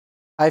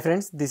Hi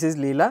friends, this is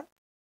Leela.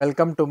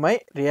 Welcome to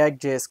my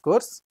React.js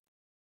course.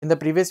 In the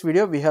previous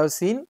video, we have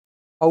seen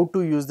how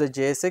to use the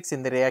JSX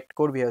in the React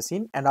code we have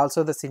seen, and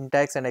also the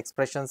syntax and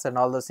expressions and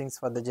all those things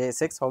for the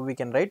JSX, how we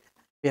can write,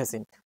 we have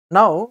seen.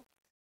 Now,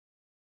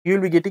 you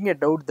will be getting a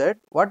doubt that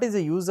what is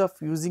the use of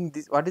using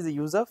this, what is the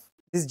use of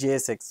this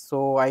JSX?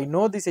 So, I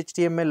know this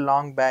HTML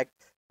long back,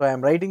 so I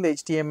am writing the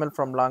HTML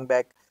from long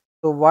back.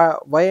 So,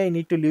 why I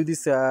need to leave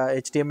this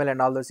HTML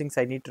and all those things,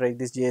 I need to write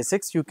this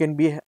JSX. You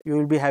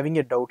will be having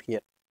a doubt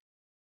here.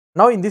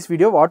 Now in this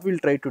video what we will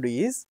try to do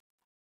is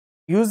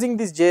using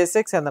this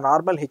JSX and the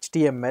normal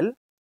HTML,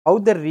 how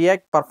the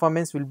React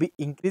performance will be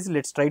increased.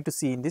 Let's try to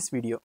see in this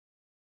video.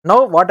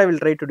 Now what I will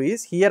try to do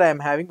is, here I am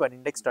having one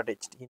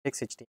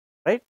index.html,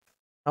 right?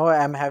 Now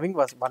I am having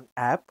one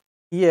app.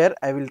 Here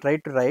I will try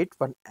to write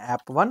one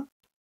app1,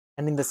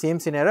 and in the same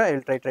scenario I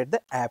will try to write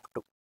the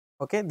app2.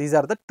 Okay, these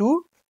are the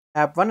two,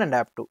 app1 and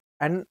app2,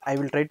 and I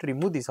will try to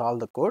remove this all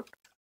the code.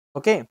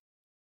 Okay,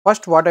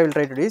 first what I will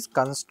try to do is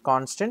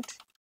constant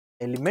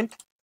element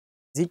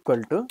is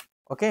equal to,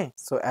 okay,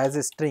 so as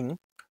a string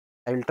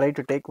I will try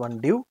to take one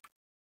div.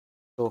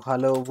 So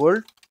hello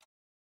world,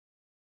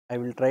 I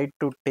will try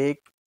to take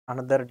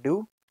another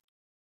div.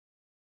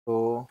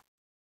 So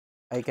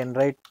I can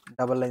write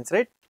double lines,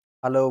 right?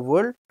 Hello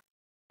world,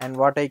 and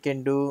what I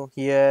can do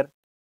here,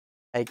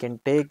 I can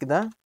take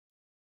the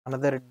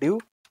another div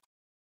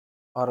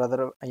or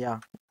other,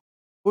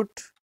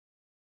 put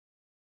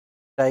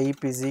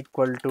type is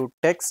equal to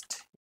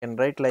text. You can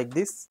write like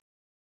this.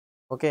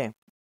 Okay,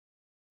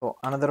 so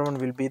another one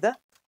will be the,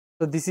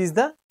 so this is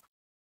the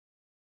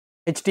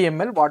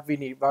HTML what we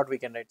need, what we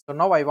can write. So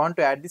now I want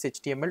to add this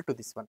HTML to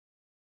this one.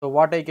 So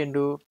what I can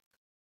do,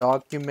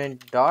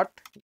 document dot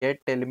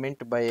get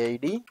element by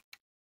id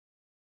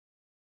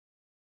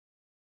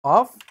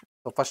of,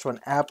 so first one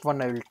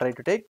app1 I will try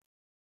to take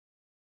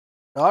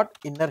dot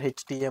inner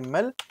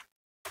HTML.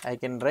 I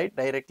can write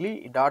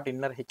directly dot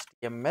inner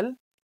HTML,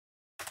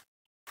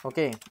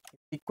 okay,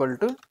 equal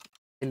to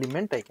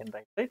element I can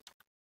write, right?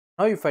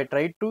 Now if I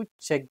try to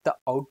check the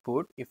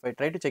output, I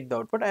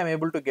am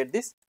able to get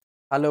this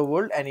hello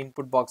world, and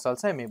input box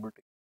also I am able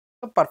to.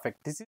 So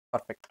perfect, this is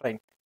perfect, right?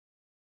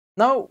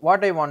 Now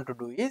what I want to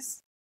do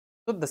is,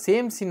 so the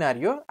same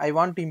scenario I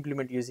want to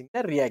implement using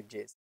the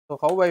React.js. So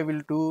how I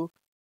will do,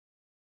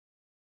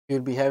 you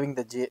will be having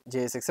the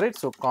JSX, right?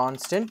 So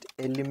constant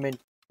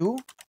element2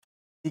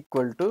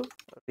 equal to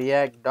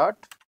react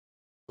dot,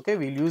 okay,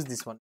 we'll use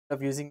this one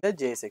of using the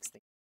JSX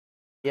thing,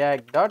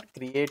 react dot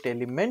create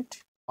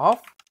element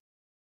of,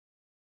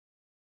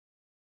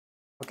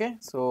 okay,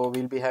 so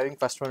we'll be having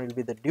first one will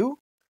be the div,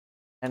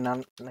 and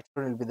next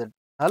one will be the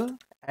null,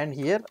 and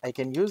here I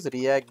can use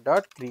react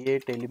dot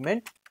create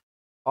element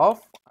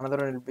of, another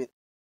one will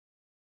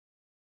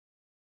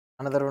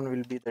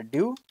be the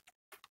div,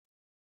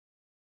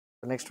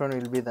 the next one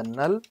will be the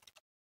null.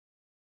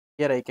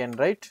 Here I can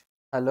write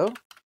hello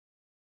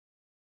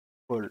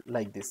world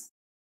like this,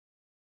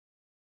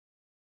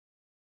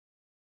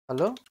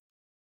 hello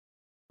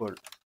world.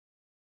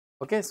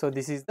 Okay, so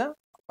this is the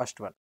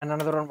first one, and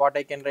another one what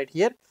I can write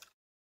here,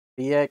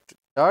 react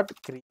dot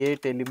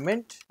create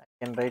element, I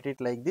can write it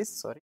like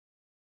this, sorry,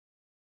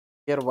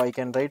 here I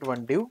can write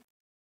one div,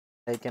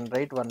 I can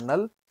write one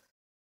null,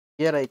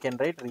 here I can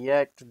write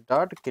react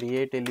dot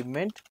create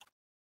element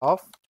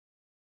of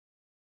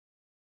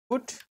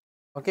put,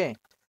 okay,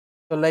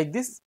 so like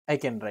this I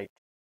can write.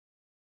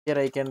 Here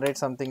I can write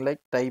something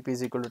like type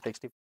is equal to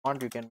text. If you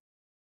want, you can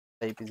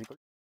type is equal.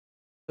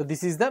 So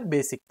this is the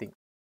basic thing.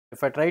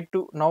 If I try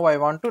to, now I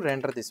want to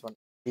render this one,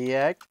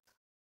 react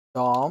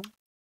dom,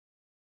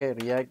 okay,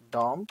 react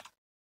dom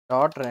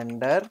dot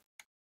render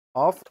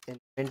of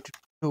element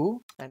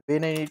 2, and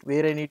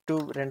where I need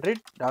to render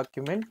it,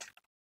 document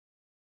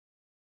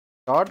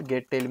dot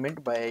get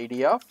element by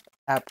id of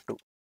app2,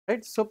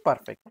 right? So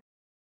perfect.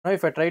 Now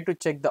if I try to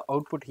check the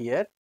output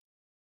here,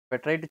 if I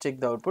try to check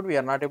the output, we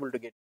are not able to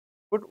get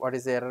output. What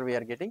is the error we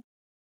are getting?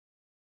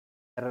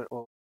 Error,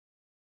 oh,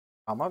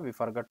 comma, we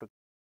forgot to,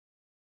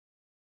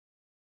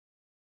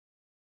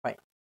 fine.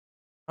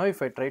 Now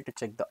if I try to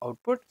check the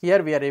output,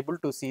 here we are able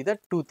to see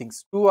that two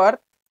things, two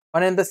are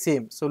one and the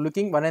same, so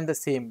looking one and the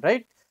same,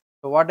 right?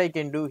 So what I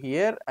can do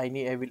here, I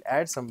will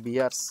add some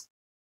BRs,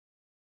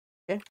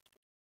 okay,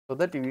 so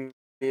that we will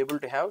be able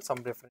to have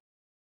some reference.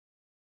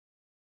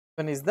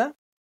 One is the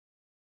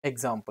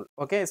example,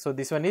 okay, so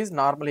this one is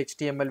normal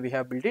HTML, we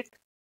have built it,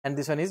 and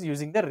this one is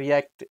using the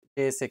React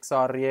JSX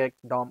or React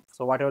DOM,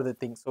 so whatever the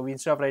thing. So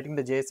instead of writing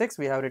the JSX,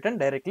 we have written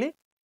directly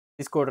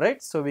this code,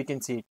 right? So we can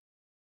see it.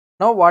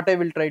 Now what I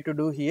will try to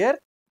do here,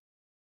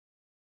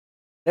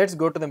 let's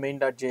go to the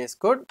main.js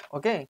code,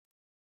 okay.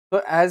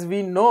 So as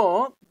we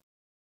know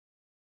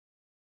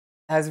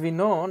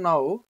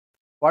now,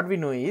 what we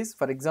know is,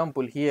 for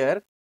example,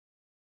 here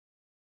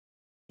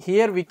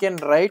we can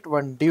write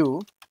one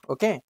div,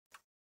 okay,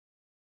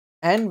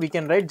 and we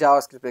can write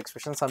JavaScript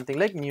expression something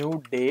like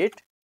new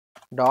date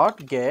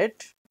dot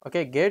get,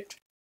 okay, get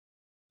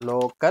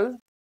local,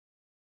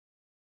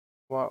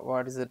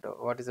 what is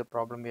the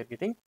problem we are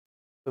getting,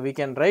 So we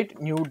can write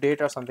new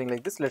date or something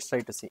like this. Let's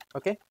try to see.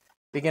 Okay,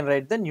 we can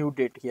write the new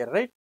date here,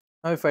 right?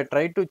 Now if I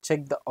try to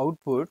check the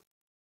output,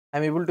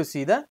 I'm able to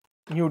see the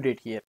new date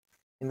here.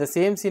 In the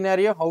same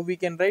scenario, how we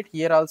can write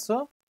here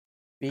also,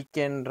 we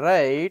can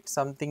write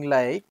something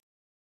like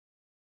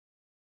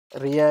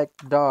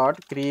react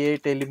dot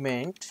create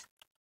element.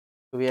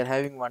 So we are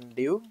having one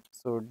div,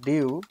 so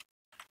div,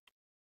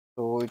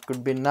 so it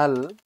could be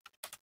null,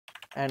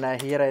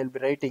 and here I will be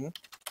writing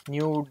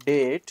new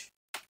date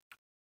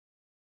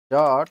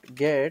dot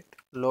get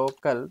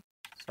local,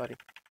 sorry,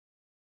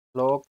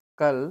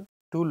 local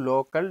to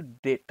local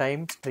date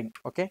time string.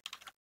 Okay,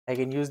 I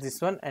can use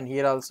this one, and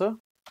here also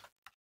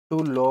to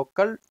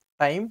local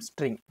time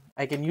string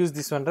I can use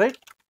this one, right?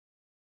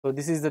 So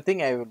this is the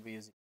thing I will be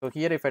using. So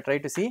here if I try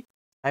to see,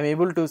 I'm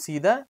able to see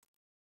the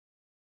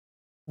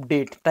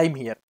date time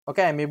here.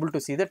 Okay, I'm able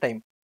to see the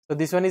time. So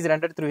this one is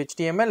rendered through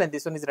HTML and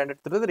this one is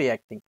rendered through the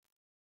React thing.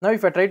 Now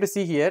if I try to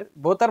see here,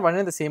 both are one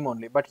and the same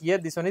only, but here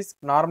this one is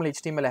normal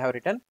HTML I have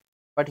written,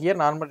 but here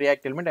normal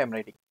React element I am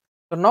writing.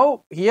 So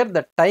now here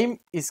the time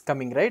is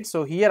coming, right?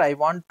 So here I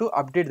want to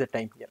update the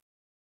time here.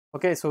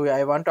 Okay, so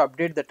I want to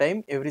update the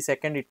time every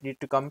second. It need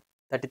to come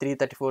 33,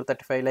 34,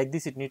 35, like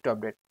this it need to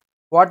update.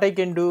 What I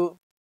can do,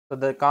 so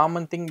the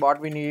common thing what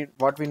we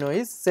know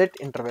is set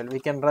interval. We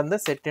can run the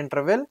set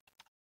interval,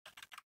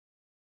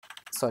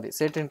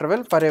 set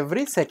interval for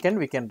every second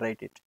we can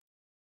write it,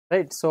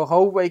 right? So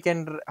how we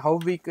can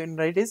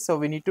write is, so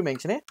we need to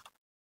mention a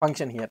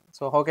function here.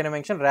 So how can I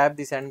mention? Wrap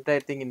this entire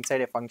thing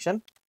inside a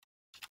function.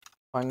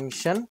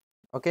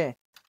 Okay,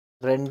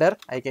 render,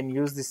 I can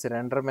use this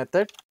render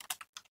method,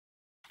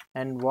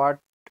 and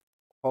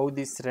how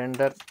this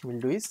render will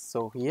do is,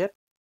 so here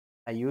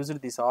I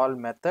used this all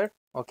method.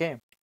 Okay,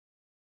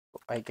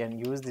 I can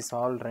use this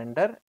all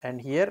render,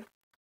 and here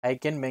I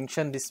can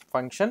mention this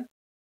function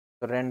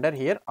to render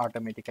here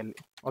automatically.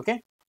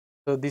 Okay,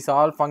 so this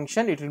all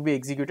function, it will be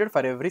executed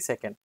for every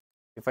second.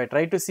 If I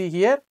try to see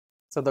here,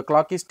 so the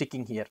clock is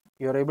ticking here.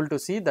 You are able to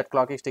see that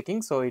clock is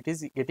ticking, so it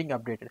is getting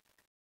updated.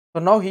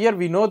 So now here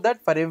we know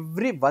that for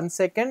every 1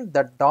 second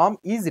the DOM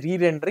is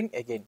re-rendering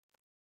again.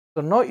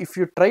 So now if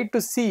you try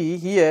to see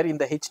here in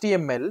the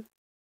HTML,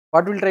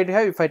 what will try to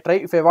have,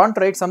 if I want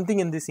to write something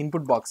in this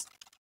input box,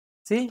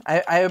 see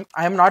I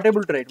am not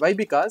able to write. Why?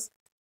 Because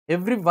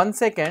every 1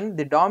 second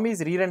the DOM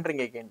is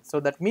re-rendering again. So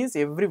that means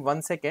every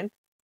 1 second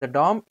the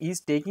DOM is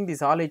taking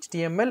this all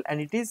HTML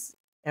and it is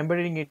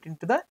embedding it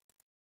into the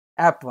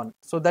app1.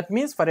 So that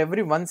means for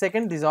every 1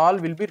 second this all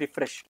will be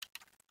refreshed.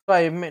 So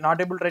I am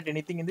not able to write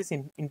anything in this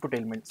input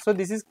element. So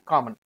this is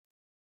common.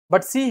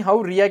 But see how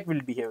React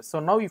will behave. So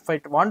now if I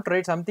want to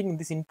write something in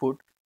this input,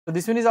 so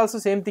this one is also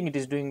same thing it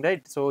is doing,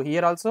 right? So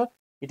here also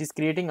it is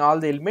creating all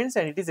the elements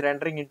and it is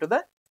rendering into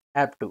the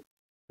app2.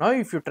 Now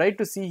if you try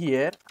to see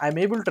here, I am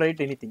able to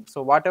write anything.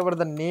 So whatever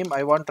the name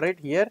I want to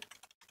write here,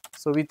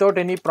 so without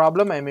any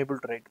problem I am able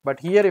to write. But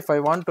here if I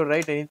want to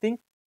write anything,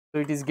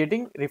 so it is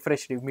getting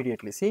refreshed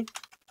immediately. See,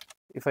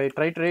 if I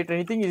try to write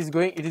anything,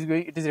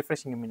 it is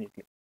refreshing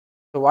immediately.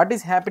 So what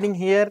is happening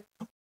here?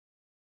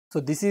 So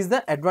this is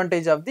the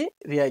advantage of the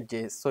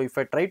React.js. So if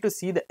I try to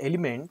see the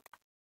element,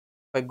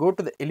 if I go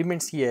to the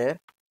elements here,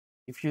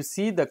 if you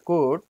see the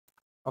code,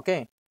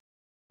 okay,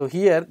 so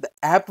here the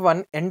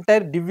app1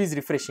 entire div is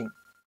refreshing.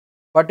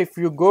 But if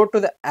you go to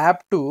the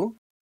app2,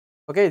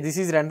 okay, this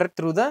is rendered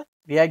through the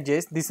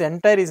React.js, this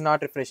entire is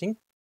not refreshing.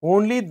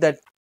 Only that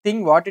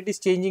thing what it is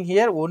changing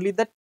here, only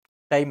the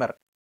timer.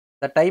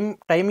 The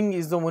timing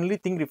is the only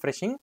thing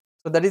refreshing.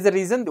 So that is the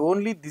reason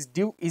only this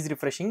div is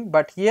refreshing.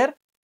 But here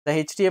the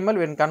HTML,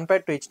 when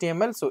compared to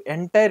HTML, so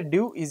entire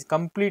div is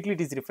completely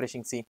it is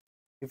refreshing. See,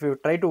 if you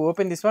try to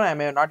open this one, I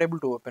am not able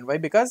to open. Why?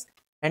 Because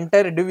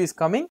entire div is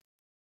coming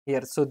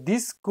here. So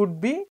this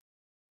could be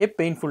a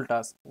painful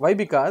task. Why?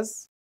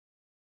 Because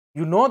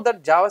you know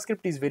that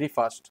JavaScript is very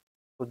fast.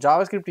 So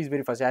JavaScript is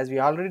very fast. As we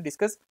already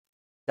discussed,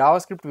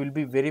 JavaScript will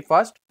be very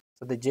fast.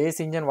 So the JS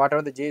engine,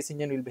 whatever the JS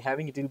engine will be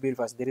having, it will be very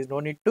fast. There is no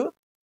need to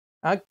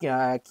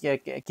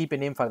keep a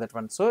name for that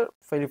one. So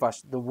very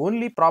fast. The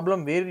only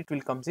problem where it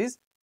will comes is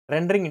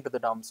rendering into the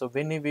DOM. So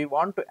when we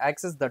want to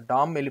access the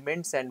DOM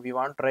elements and we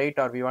want to write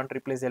or we want to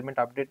replace element,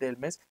 update the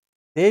elements,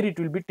 there it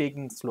will be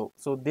taking slow.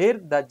 So there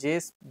the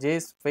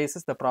JS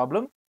faces the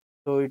problem.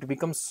 So it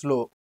becomes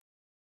slow.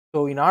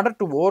 So in order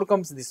to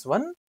overcome this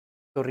one,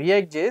 so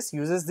React.js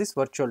uses this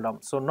virtual DOM.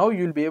 So now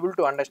you will be able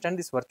to understand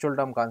this virtual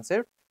DOM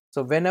concept.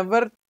 So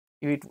whenever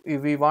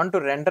if we want to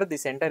render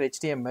this entire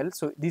HTML,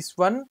 so this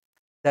one,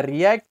 the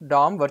React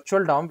DOM,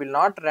 virtual DOM will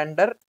not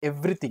render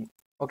everything.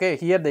 Okay,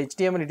 here the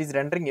HTML it is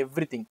rendering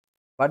everything,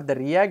 but the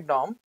React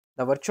DOM,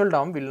 the virtual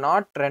DOM will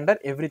not render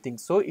everything.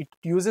 So it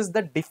uses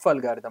the diff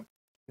algorithm.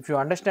 If you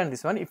understand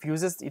this one, it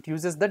uses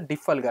the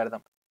diff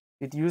algorithm.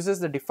 It uses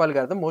the diff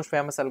algorithm, most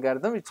famous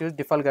algorithm. It uses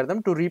diff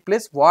algorithm to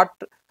replace what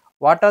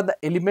are the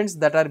elements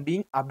that are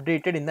being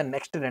updated in the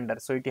next render.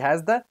 So it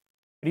has the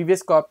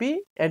previous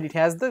copy and it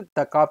has the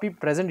copy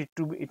present.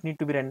 It need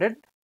to be rendered.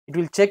 It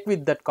will check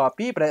with that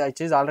copy which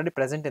is already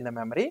present in the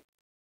memory.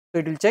 So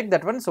it will check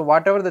that one. So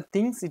whatever the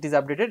things it is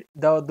updated,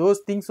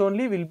 those things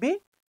only will be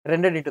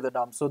rendered into the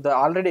DOM. So the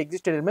already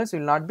existed elements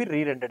will not be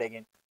re-rendered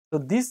again. So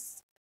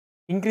this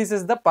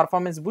increases the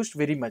performance boost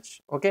very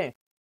much. Okay,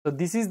 so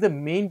this is the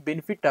main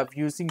benefit of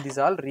using this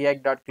all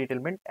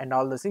react.createElement and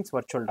all those things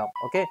virtual DOM.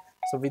 Okay,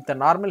 so with the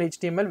normal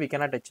HTML we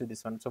cannot achieve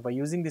this one. So by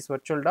using this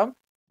virtual DOM,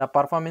 the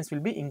performance will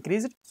be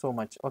increased so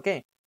much.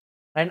 Okay,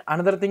 and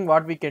another thing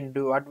what we can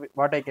do,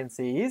 what I can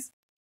say is,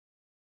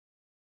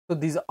 so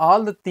these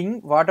all the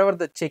thing, whatever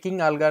the checking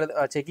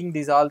algorithm, checking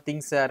these all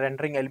things,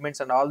 rendering elements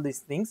and all these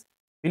things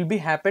will be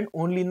happen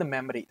only in the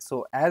memory.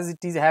 So as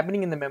it is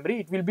happening in the memory,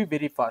 it will be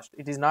very fast.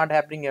 It is not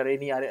happening or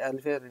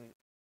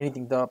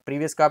anything. The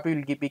previous copy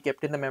will be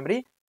kept in the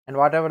memory, and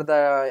whatever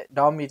the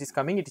DOM it is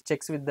coming, it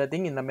checks with the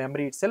thing in the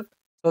memory itself.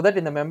 So that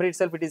in the memory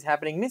itself it is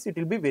happening means it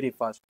will be very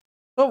fast.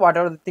 So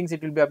whatever the things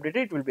it will be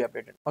updated, it will be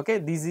updated. Okay,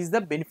 this is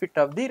the benefit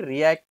of the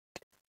React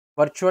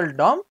virtual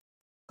DOM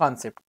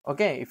concept.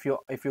 Okay, if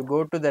you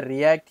go to the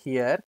React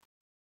here,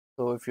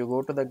 so if you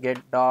go to the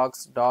get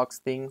docs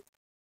thing,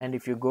 and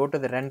if you go to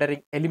the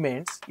rendering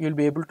elements, you will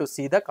be able to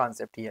see the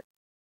concept here.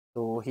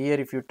 So here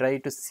if you try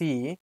to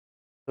see,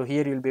 so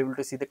here you will be able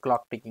to see the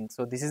clock ticking.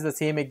 So this is the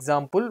same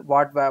example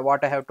what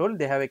I have told,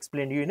 they have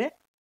explained you in a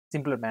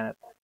simpler manner.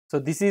 So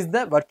this is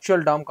the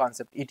virtual DOM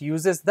concept. It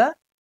uses the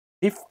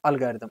if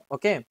algorithm.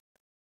 Okay,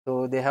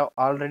 so they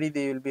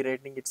will be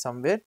writing it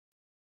somewhere.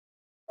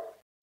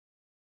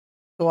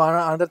 So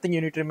another thing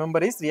you need to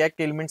remember is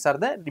React elements are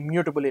the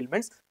immutable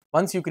elements.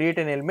 Once you create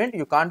an element,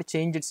 you can't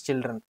change its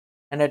children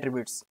and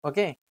attributes.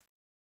 Okay,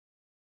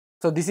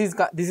 so this is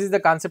the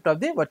concept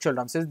of the virtual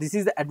DOM. So this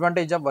is the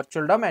advantage of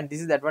virtual DOM, and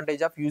this is the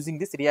advantage of using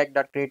this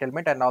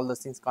react.createElement and all those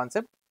things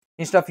concept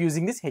instead of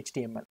using this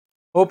HTML.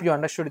 Hope you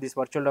understood this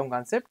virtual DOM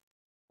concept.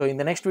 So in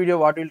the next video,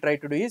 what we'll try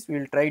to do is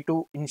we'll try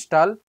to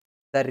install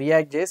the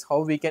React.js,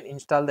 how we can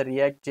install the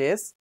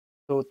React.js.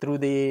 So through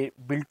the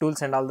build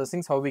tools and all those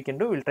things, how we can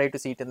do, we'll try to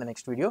see it in the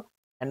next video.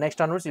 And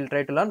next onwards, we'll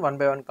try to learn one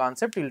by one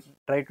concept. We'll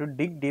try to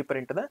dig deeper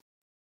into the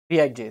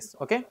React.js.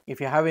 Okay, if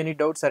you have any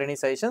doubts or any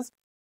suggestions,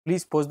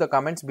 please post the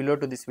comments below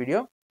to this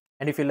video.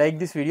 And if you like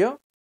this video,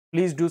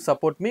 please do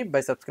support me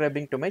by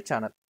subscribing to my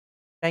channel.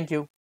 Thank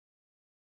you.